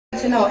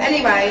to know.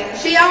 Anyway,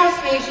 she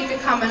asked me if she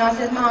could come, and I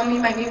said, Mum, you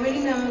make me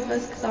really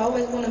nervous because I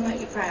always want to make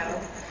you proud.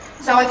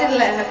 So I didn't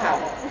let her come.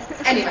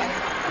 Anyway,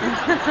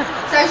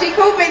 so she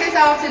called me this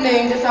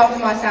afternoon just after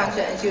my sound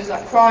check, and she was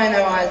like crying her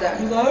eyes out.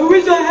 She was like, I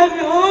wish I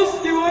hadn't asked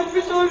you, I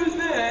wish I was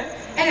there.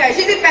 Anyway,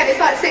 she's in bed, it's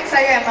like 6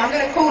 AM, I'm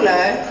going to call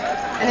her,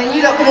 and then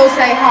you lot can all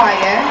say hi,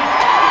 yeah?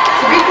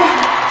 So be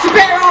quiet. She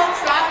better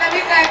answer, let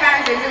me say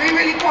embarrassing, so be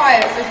really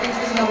quiet so she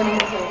doesn't know when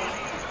you call.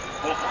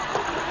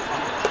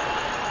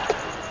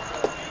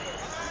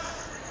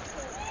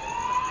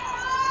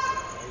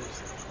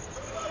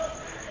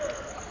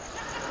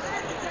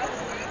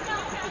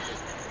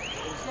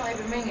 It's not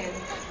even ringing.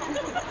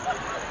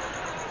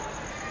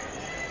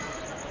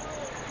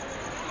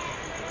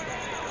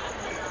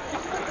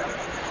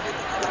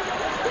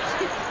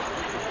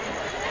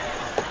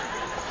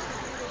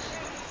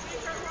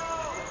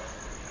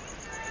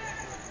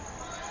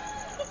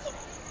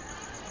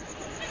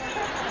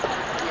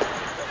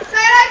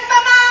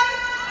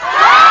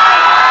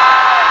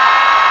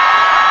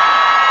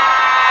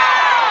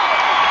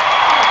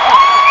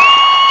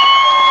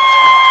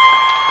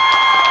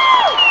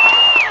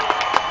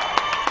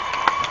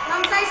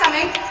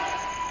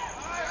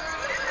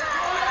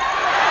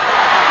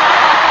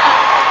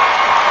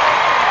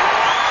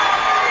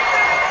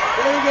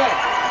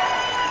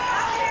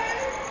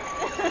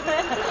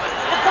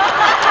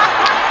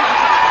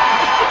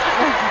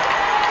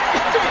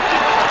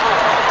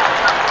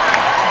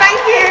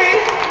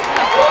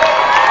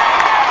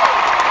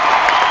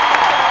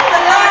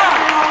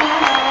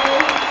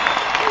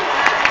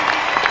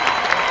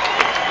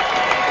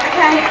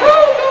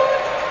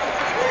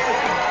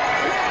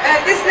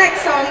 This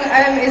next song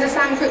is a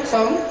Sam Cooke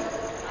song.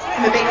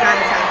 I'm a big fan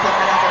of Sam Cooke,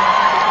 I love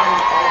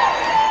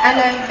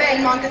him. And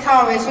Ben, my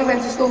guitarist, we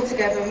went to school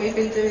together and we've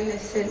been doing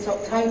this since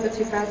October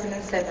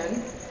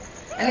 2007.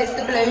 And it's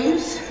the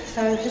blues,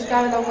 so just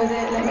go along with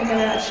it, let me go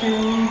out of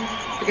tune,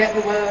 forget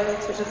the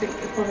words, which I think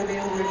will probably be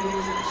all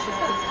reviews of the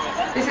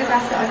show. This is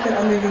That's It, I Quit,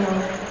 I'm Moving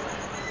On.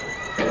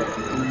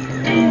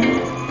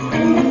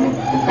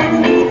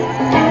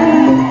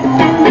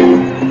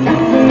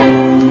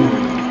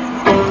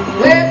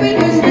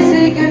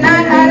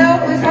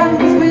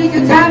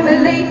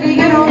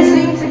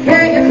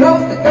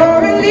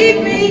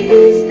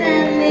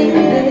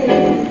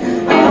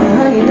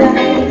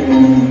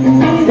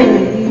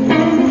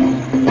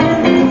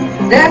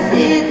 That's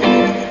it,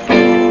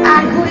 I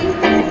quit,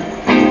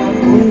 I'm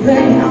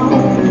moving on.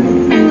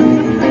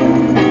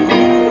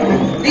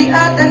 The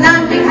other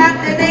night we had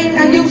the date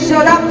and you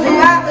showed up 2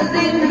 hours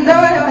late, and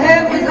though your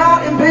hair was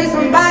all in place,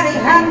 somebody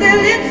had their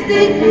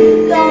lipstick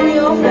on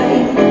your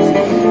face.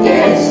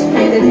 Yes,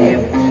 made it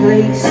every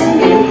place.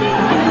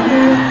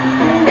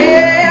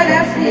 Yeah,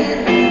 that's it,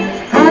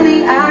 honey,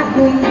 I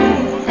quit,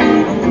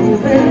 I'm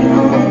moving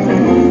on.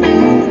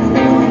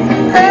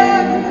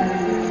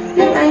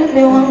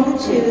 Me want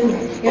you,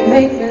 you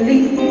make me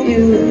leave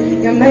you,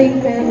 you make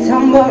me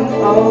tumble and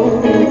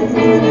fall.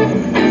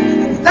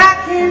 If I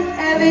can't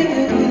have it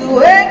the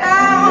way I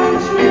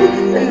want you,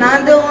 then I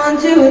don't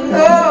want you at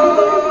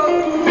all.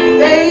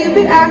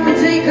 Baby, I can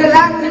take a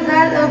lot 'cause I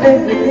love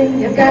everything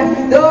you got.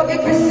 Though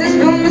your kisses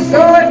from the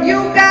soul, you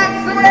got